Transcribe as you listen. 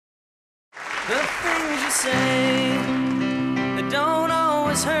The things you say, they don't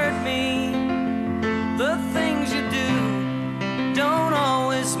always hurt me. The things you do don't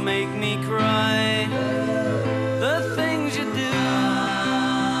always make me cry. The things you do,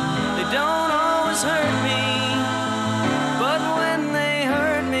 they don't always hurt me. But when they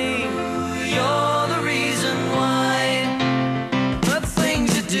hurt me, you're the reason why. The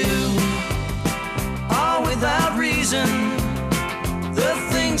things you do are without reason. The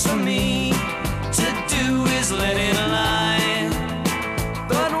things for me to do is let it lie.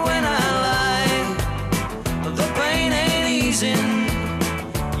 But when I lie, the pain ain't easing.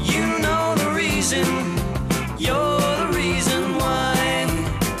 You know the reason, you're the reason why.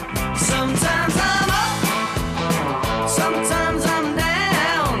 Sometimes I'm up, sometimes I'm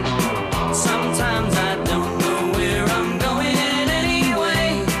down. Sometimes I don't know where I'm going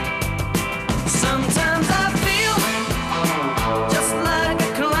anyway. Sometimes I feel just like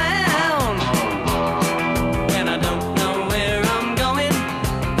a clown. When I don't know where I'm going,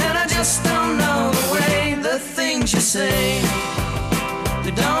 then I just don't know the way. The things you say,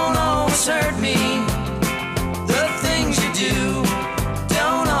 they don't always hurt me. The things you do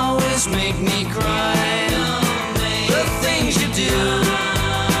don't always make me cry. The things you do,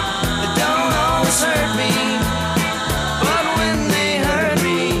 they don't always hurt me. But when they hurt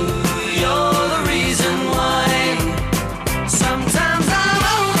me, you're the reason why. Sometimes I'm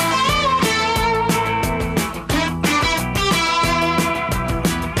up,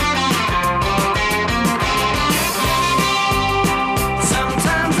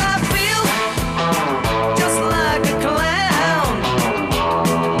 sometimes I feel just like a clown.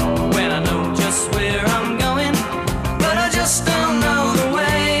 When I know just where I'm going, but I just don't know the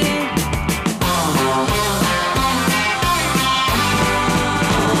way.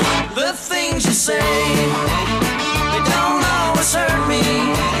 The things you say, they don't always hurt me.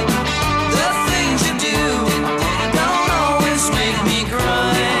 The things you do don't always make me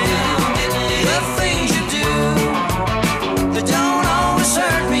cry. The things you do, they don't always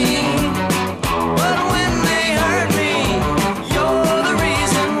hurt me. But when they hurt me, you're the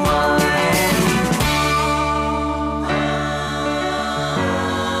reason why.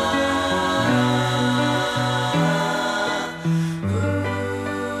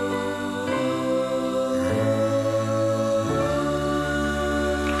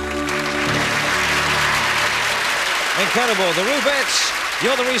 Incredible. The Rubettes,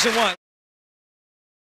 you're the reason why.